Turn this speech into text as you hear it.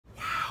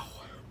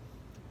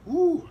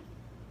Woo!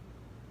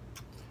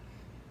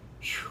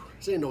 Whew,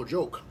 this ain't no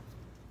joke.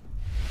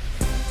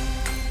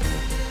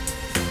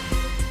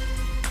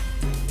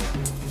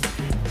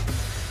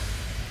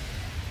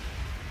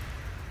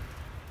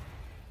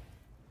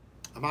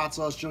 I'm Hot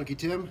Sauce Junkie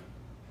Tim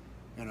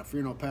and a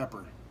Freno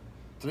Pepper.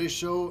 Today's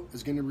show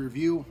is going to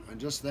review on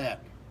just that.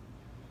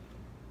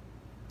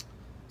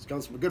 This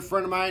comes from a good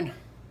friend of mine,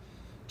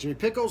 Jimmy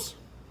Pickles,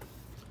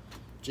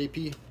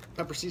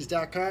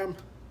 jppepperseeds.com,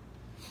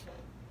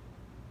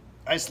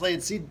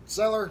 isolated seed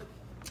seller.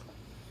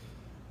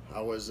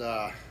 He was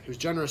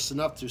generous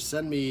enough to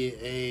send me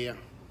a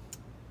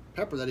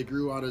pepper that he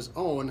grew on his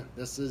own.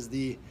 This is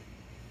the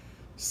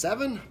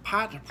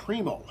Pot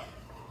Primo,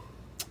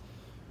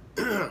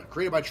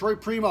 created by Troy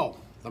Primeaux,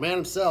 the man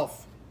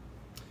himself.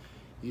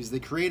 He's the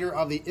creator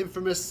of the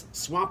infamous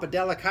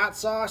Swampadelic hot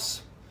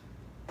sauce.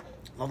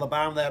 On the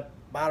bottom of that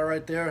bottle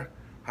right there,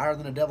 hotter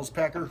than a devil's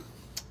pecker.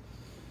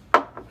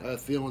 I have a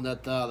feeling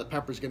that the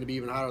pepper's going to be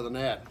even hotter than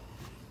that.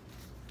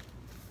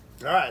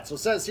 Alright, so it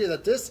says here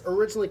that this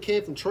originally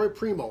came from Troy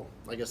Primeaux.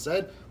 Like I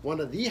said, one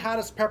of the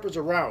hottest peppers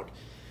around.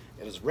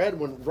 It is red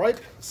when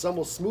ripe, some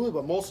will smooth,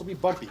 but most will be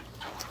bumpy.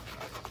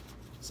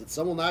 So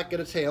some will not get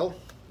a tail,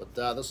 but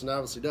this one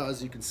obviously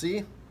does. You can see,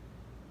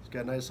 it's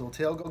got a nice little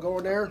tail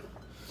going there.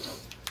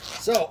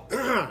 So,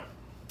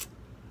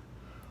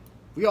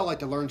 we all like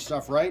to learn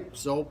stuff, right?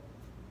 So,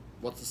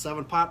 what's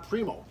the Pot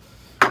Primo?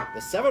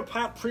 The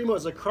Pot Primo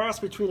is a cross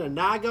between a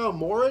Naga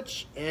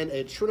Morich and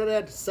a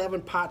Trinidad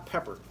pot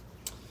pepper.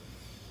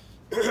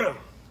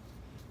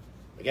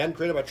 Again,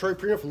 created by Troy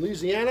Primeaux from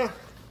Louisiana.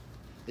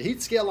 The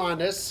heat scale on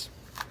this,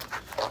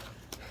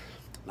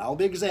 and I'll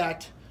be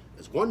exact,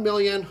 is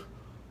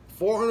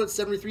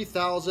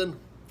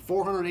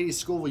 1,473,480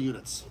 Scoville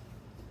units.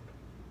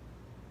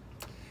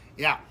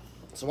 Yeah,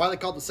 so why they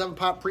call it the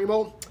Pot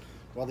Primo?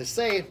 Well, they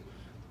say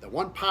that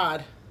one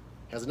pod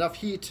has enough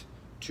heat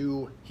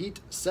to heat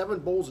 7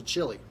 bowls of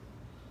chili.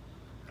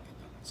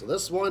 So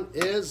this one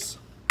is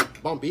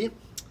bumpy.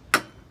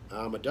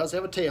 It does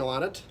have a tail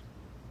on it,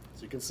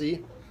 as you can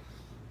see.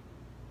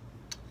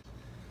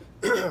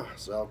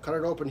 So I'll cut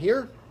it open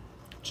here,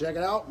 check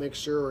it out, make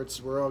sure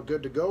we're all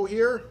good to go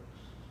here,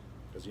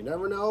 because you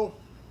never know.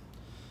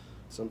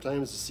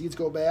 Sometimes the seeds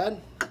go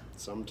bad,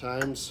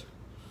 sometimes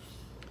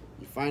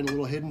you find a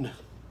little hidden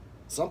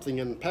something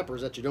in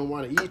peppers that you don't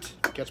want to eat.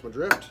 Catch my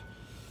drift.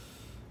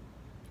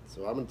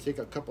 So I'm going to take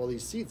a couple of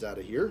these seeds out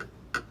of here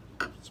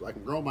so I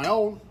can grow my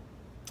own.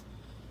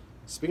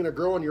 Speaking of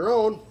growing your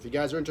own, if you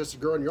guys are interested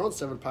in growing your own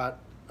 7-pot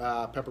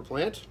pepper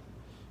plant,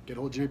 get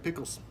hold of Jimmy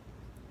Pickles.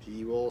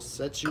 He will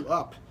set you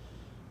up.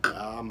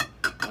 I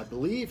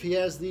believe he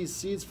has these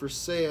seeds for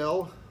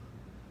sale.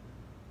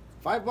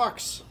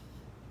 $5.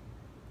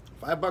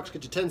 $5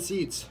 get you 10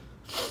 seeds.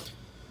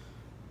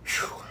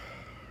 Whew.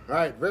 All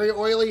right, very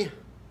oily. You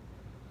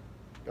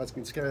guys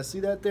can kind of see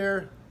that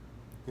there.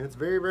 And it's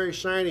very, very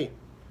shiny.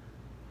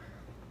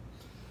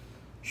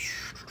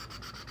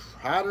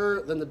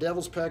 Hotter than the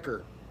devil's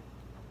pecker.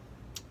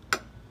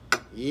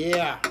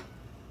 Yeah.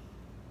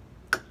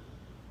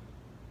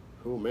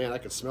 Oh man, I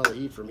can smell the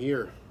heat from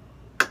here.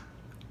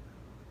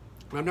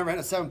 I've never had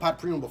a Pot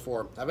Primo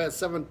before. I've had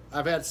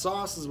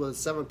sauces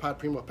with a Pot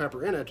Primo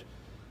pepper in it,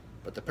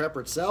 but the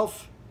pepper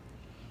itself,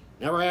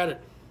 never had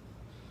it.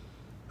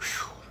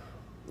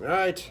 Whew. All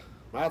right,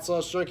 Hot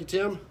Sauce Junkie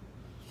Tim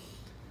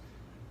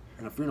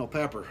and a Freno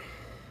Pepper.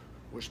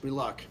 Wish me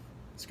luck.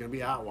 It's gonna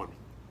be a hot one.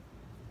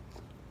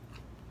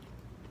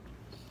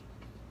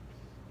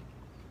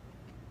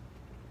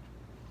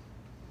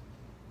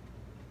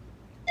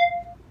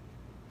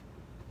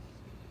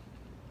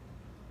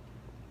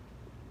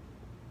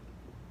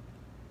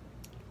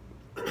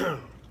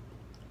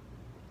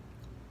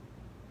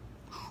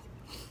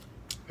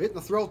 Hitting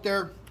the throat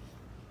there.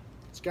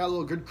 It's got a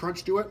little good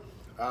crunch to it.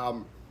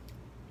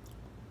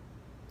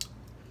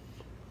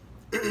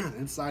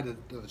 Inside of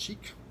the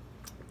cheek,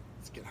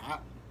 it's getting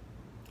hot.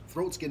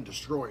 Throat's getting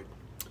destroyed.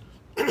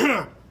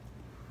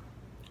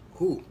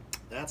 Ooh,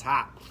 that's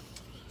hot.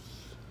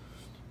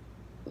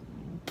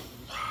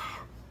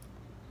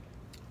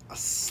 A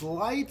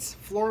slight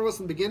floralness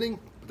in the beginning,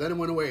 but then it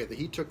went away. The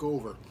heat took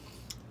over.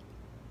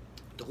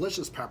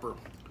 Delicious pepper.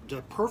 Did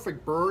a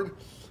perfect burn.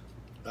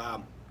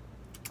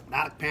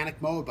 Not panic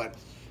mode, but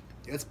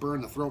it's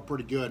burned the throat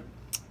pretty good.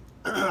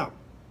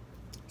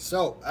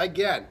 So,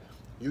 again,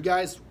 you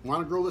guys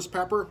want to grow this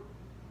pepper?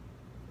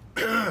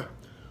 Wow.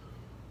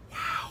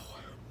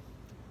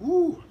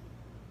 Woo.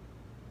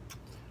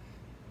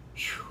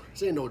 Whew.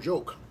 This ain't no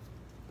joke.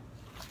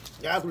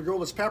 Guys, want to grow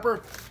this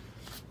pepper?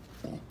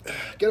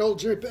 Get old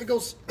Jimmy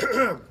Pickles.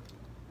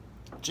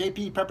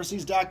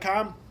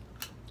 jppepperseeds.com.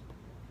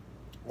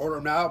 Order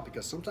them now,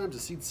 because sometimes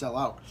the seeds sell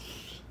out.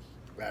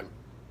 Man,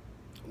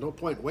 no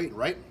point in waiting,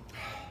 right?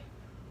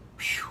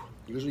 Whew.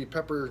 Usually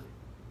pepper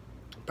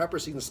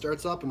season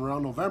starts up in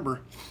around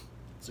November.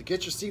 So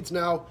get your seeds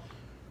now.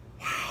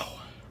 Wow.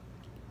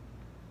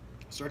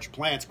 Start your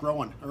plants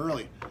growing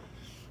early.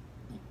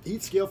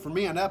 Heat scale for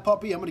me on that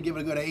puppy, I'm going to give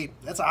it a good 8.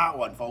 That's a hot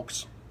one,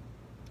 folks.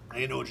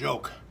 Ain't no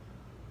joke.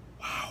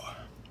 Wow.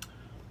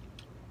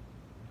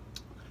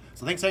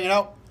 So thanks for hanging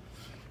out.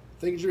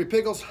 Thank you, Jimmy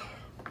Pickles.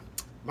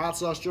 Hot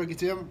Sauce Junkie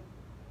Tim.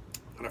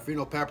 And a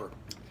Fino Pepper.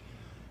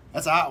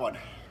 That's a hot one.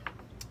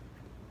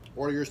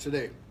 Order yours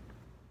today.